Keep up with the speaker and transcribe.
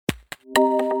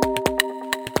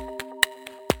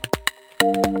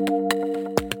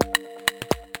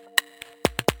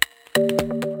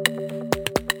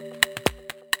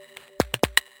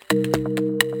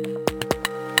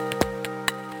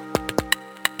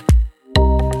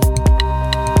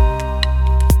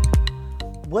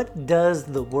What does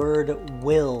the word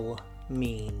will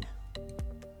mean?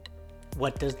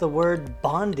 What does the word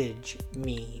bondage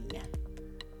mean?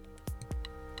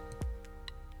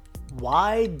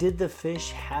 Why did the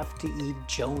fish have to eat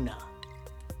Jonah?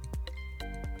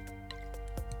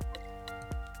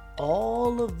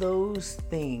 All of those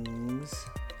things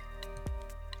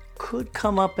could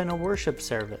come up in a worship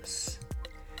service.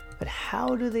 But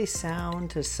how do they sound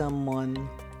to someone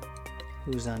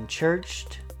who's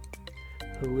unchurched,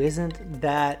 who isn't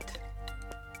that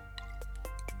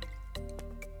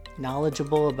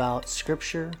knowledgeable about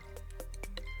Scripture,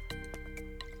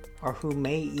 or who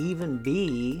may even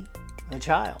be a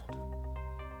child?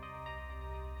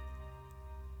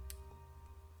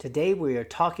 Today we are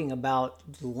talking about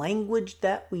language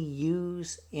that we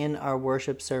use in our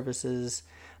worship services.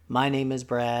 My name is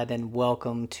Brad, and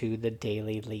welcome to the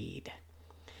Daily Lead.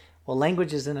 Well,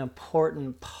 language is an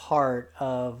important part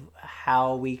of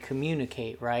how we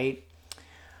communicate, right?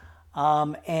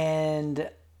 And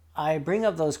I bring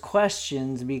up those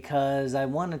questions because I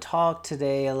want to talk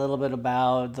today a little bit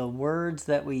about the words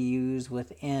that we use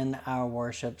within our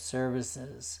worship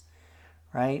services,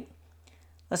 right?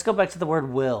 Let's go back to the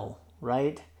word will,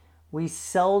 right? We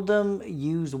seldom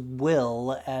use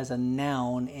will as a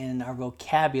noun in our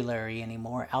vocabulary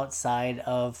anymore outside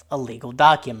of a legal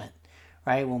document,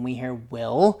 right? When we hear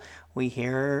will, we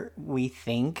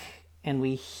think, and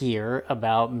we hear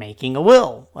about making a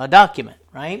will, a document,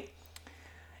 right?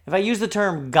 If I use the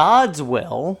term God's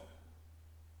will,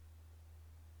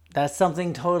 that's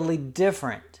something totally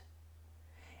different.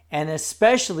 And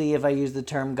especially if I use the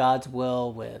term God's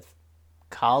will with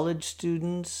college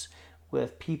students,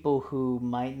 with people who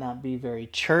might not be very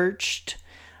churched,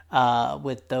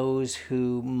 with those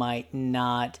who might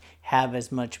not have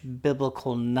as much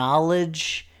biblical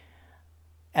knowledge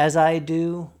as I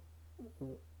do.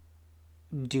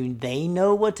 Do they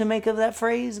know what to make of that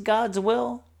phrase, God's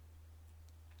will?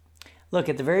 Look,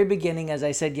 at the very beginning, as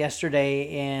I said yesterday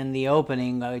in the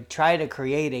opening, I try to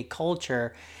create a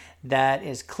culture that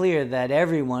is clear that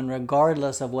everyone,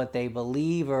 regardless of what they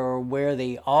believe or where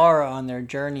they are on their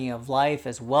journey of life,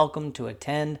 is welcome to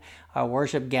attend our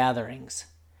worship gatherings.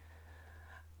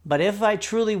 But if I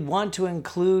truly want to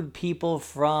include people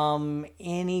from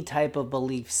any type of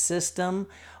belief system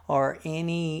or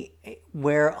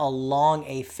anywhere along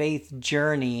a faith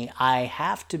journey, I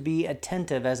have to be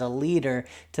attentive as a leader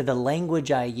to the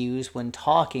language I use when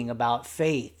talking about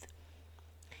faith.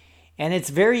 And it's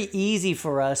very easy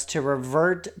for us to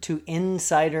revert to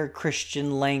insider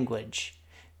Christian language,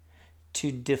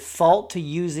 to default to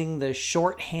using the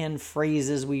shorthand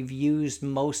phrases we've used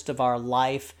most of our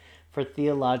life for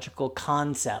theological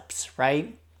concepts,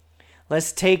 right?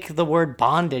 Let's take the word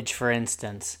bondage, for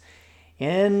instance.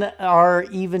 In our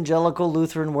evangelical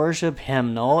Lutheran worship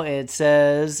hymnal, it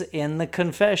says in the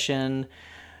confession,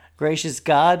 "Gracious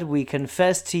God, we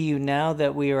confess to you now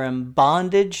that we are in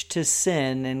bondage to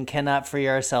sin and cannot free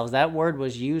ourselves." That word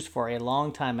was used for a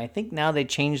long time. I think now they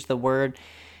changed the word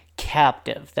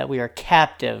captive, that we are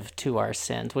captive to our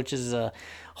sins, which is a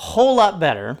whole lot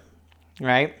better,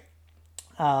 right,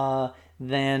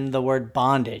 than the word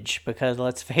bondage. Because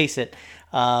let's face it,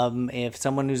 if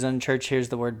someone who's unchurched hears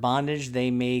the word bondage, they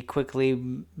may quickly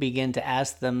begin to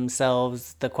ask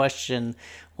themselves the question,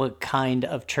 what kind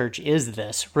of church is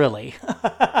this, really?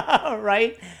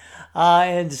 Right?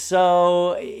 And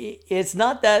so it's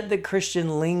not that the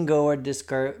Christian lingo or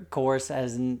discourse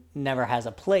never has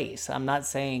a place. I'm not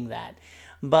saying that.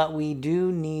 But we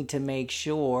do need to make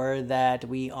sure that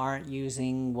we aren't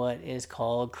using what is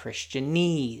called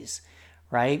Christianese,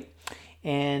 right?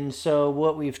 And so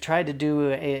what we've tried to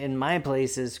do in my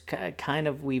place is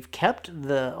we've kept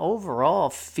the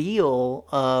overall feel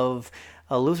of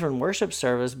a Lutheran worship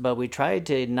service, but we tried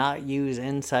to not use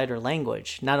insider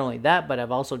language. Not only that, but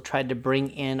I've also tried to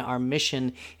bring in our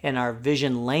mission and our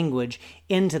vision language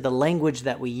into the language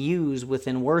that we use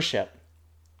within worship,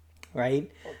 right?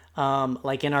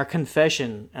 Like in our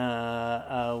confession,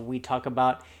 we talk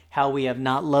about how we have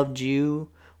not loved you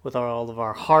with all of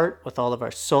our heart, with all of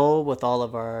our soul, with all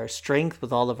of our strength,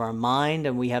 with all of our mind,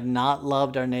 and we have not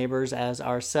loved our neighbors as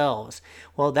ourselves.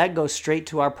 Well, that goes straight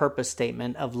to our purpose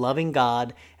statement of loving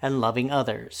God and loving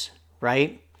others,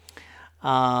 right?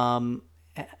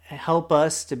 Help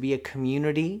us to be a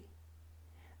community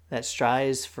that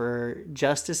strives for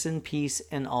justice and peace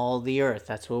in all the earth.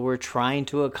 That's what we're trying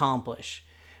to accomplish,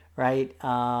 right?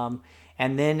 And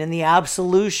then in the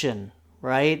absolution,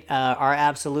 right?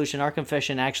 Our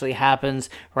confession actually happens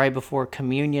right before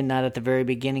communion, not at the very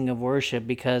beginning of worship,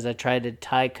 because I tried to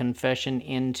tie confession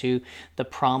into the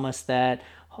promise that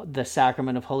the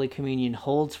sacrament of Holy Communion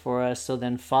holds for us. So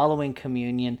then following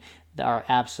communion, our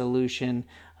absolution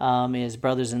is,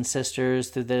 brothers and sisters,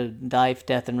 through the life,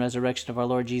 death, and resurrection of our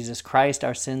Lord Jesus Christ,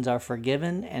 our sins are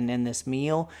forgiven. And in this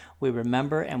meal, we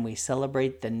remember and we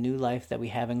celebrate the new life that we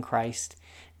have in Christ.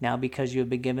 Now, because you have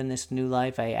been given this new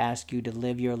life, I ask you to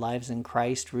live your lives in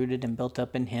Christ, rooted and built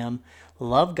up in Him.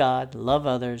 Love God, love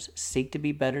others, seek to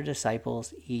be better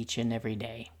disciples each and every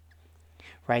day.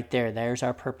 Right there, there's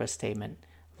our purpose statement.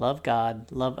 Love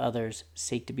God, love others,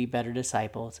 seek to be better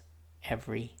disciples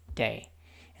every day.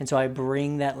 And so I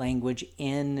bring that language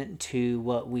into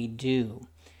what we do.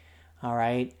 All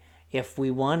right? If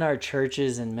we want our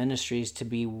churches and ministries to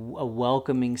be a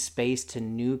welcoming space to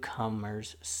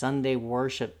newcomers, Sunday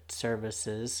worship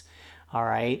services, all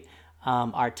right,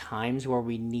 are times where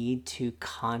we need to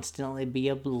constantly be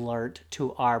alert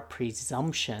to our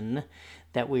presumption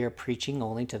that we are preaching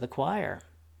only to the choir.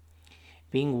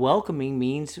 Being welcoming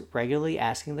means regularly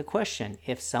asking the question,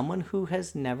 if someone who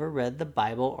has never read the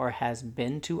Bible or has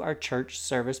been to our church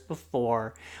service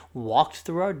before walked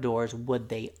through our doors, would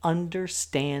they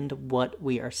understand what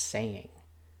we are saying?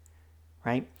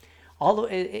 Right?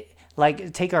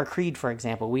 Like take our creed, for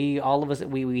example. We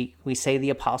say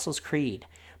the Apostles' Creed,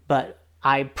 but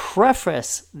I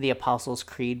preface the Apostles'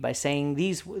 Creed by saying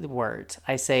these words.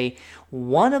 I say,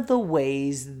 one of the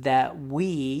ways that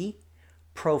we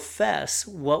profess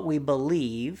what we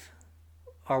believe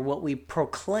or what we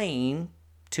proclaim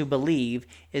to believe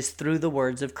is through the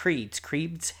words of creeds.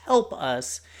 Creeds help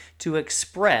us to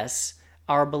express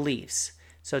our beliefs.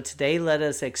 So today, let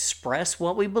us express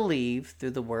what we believe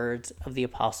through the words of the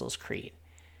Apostles' Creed.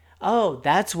 Oh,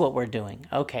 that's what we're doing.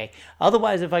 Okay.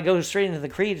 Otherwise, if I go straight into the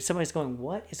creed, somebody's going,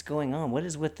 what is going on? What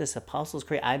is with this Apostles'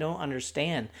 Creed? I don't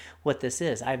understand what this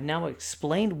is. I've now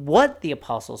explained what the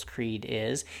Apostles' Creed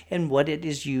is and what it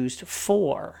is used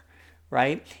for,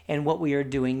 right? And what we are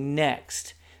doing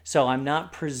next. So I'm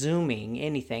not presuming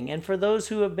anything. And for those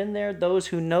who have been there, those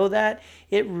who know that,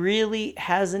 it really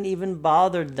hasn't even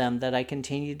bothered them that I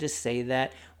continue to say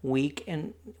that week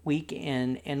in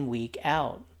and week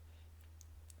out.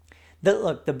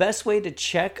 The best way to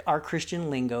check our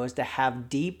Christian lingo is to have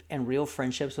deep and real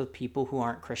friendships with people who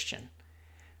aren't Christian,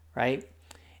 right?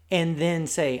 And then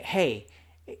say, hey,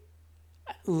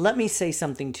 let me say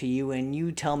something to you and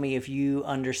you tell me if you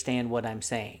understand what I'm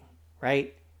saying,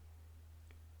 right?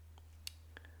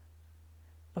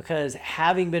 Because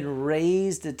having been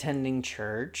raised attending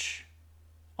church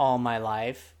all my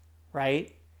life,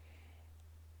 right?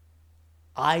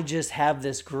 I just have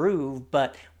this groove,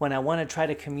 but when I want to try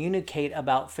to communicate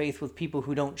about faith with people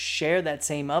who don't share that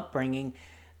same upbringing,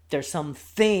 there's some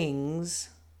things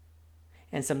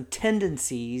and some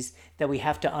tendencies that we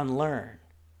have to unlearn,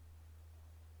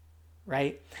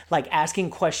 right? Like asking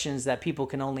questions that people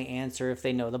can only answer if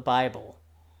they know the Bible.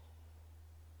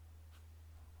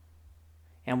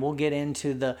 And we'll get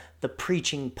into the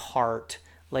preaching part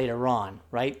later on,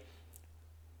 right?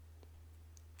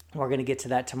 We're going to get to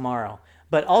that tomorrow.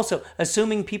 But also,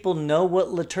 assuming people know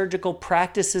what liturgical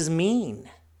practices mean.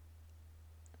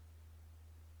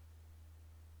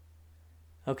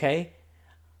 Okay?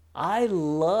 I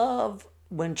love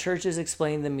when churches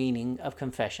explain the meaning of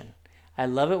confession. I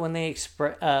love it when they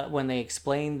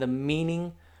explain the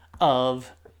meaning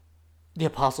of the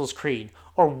Apostles' Creed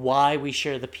or why we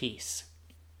share the peace.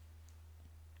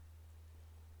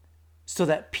 So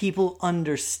that people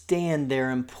understand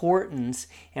their importance,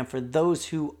 and for those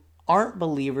who aren't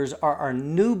believers or are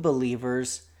new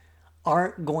believers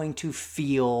aren't going to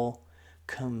feel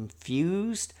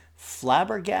confused,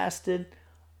 flabbergasted,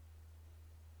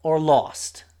 or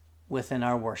lost within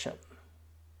our worship.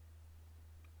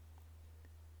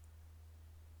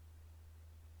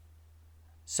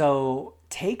 So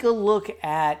take a look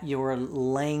at your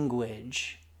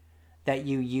language that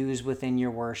you use within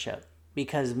your worship.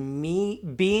 Because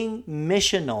being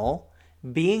missional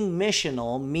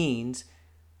means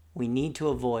we need to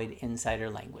avoid insider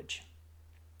language.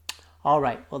 All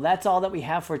right, well, that's all that we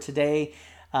have for today.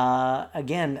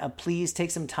 Again, please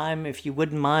take some time, if you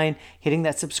wouldn't mind, hitting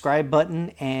that subscribe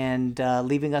button and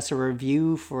leaving us a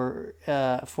review for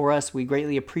us. We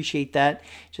greatly appreciate that.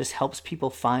 It just helps people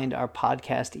find our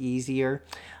podcast easier.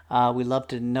 We love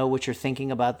to know what you're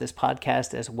thinking about this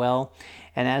podcast as well.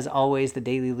 And as always, the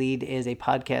Daily Lead is a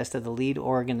podcast of the Lead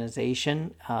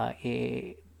organization.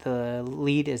 The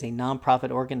Lead is a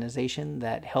nonprofit organization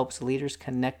that helps leaders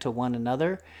connect to one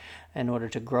another in order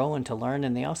to grow and to learn.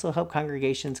 And they also help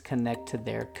congregations connect to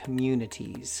their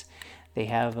communities. They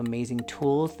have amazing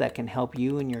tools that can help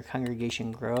you and your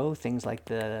congregation grow. Things like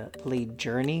the Lead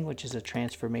Journey, which is a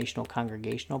transformational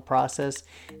congregational process.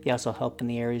 They also help in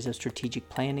the areas of strategic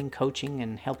planning, coaching,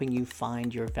 and helping you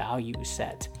find your value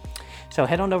set. So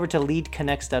head on over to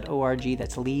leadconnects.org.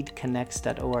 That's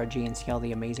leadconnects.org, and see all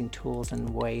the amazing tools and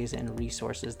ways and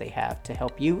resources they have to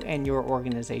help you and your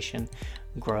organization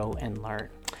grow and learn.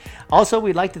 Also,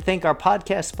 we'd like to thank our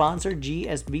podcast sponsor,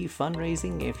 GSB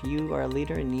Fundraising. If you are a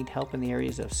leader and need help in the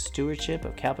areas of stewardship,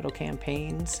 of capital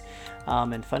campaigns,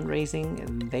 and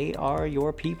fundraising, they are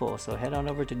your people. So head on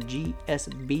over to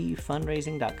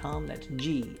gsbfundraising.com. That's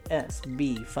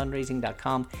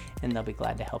gsbfundraising.com, and they'll be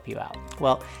glad to help you out.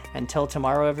 Well, until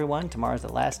tomorrow, everyone, tomorrow's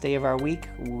the last day of our week.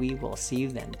 We will see you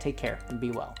then. Take care and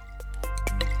be well.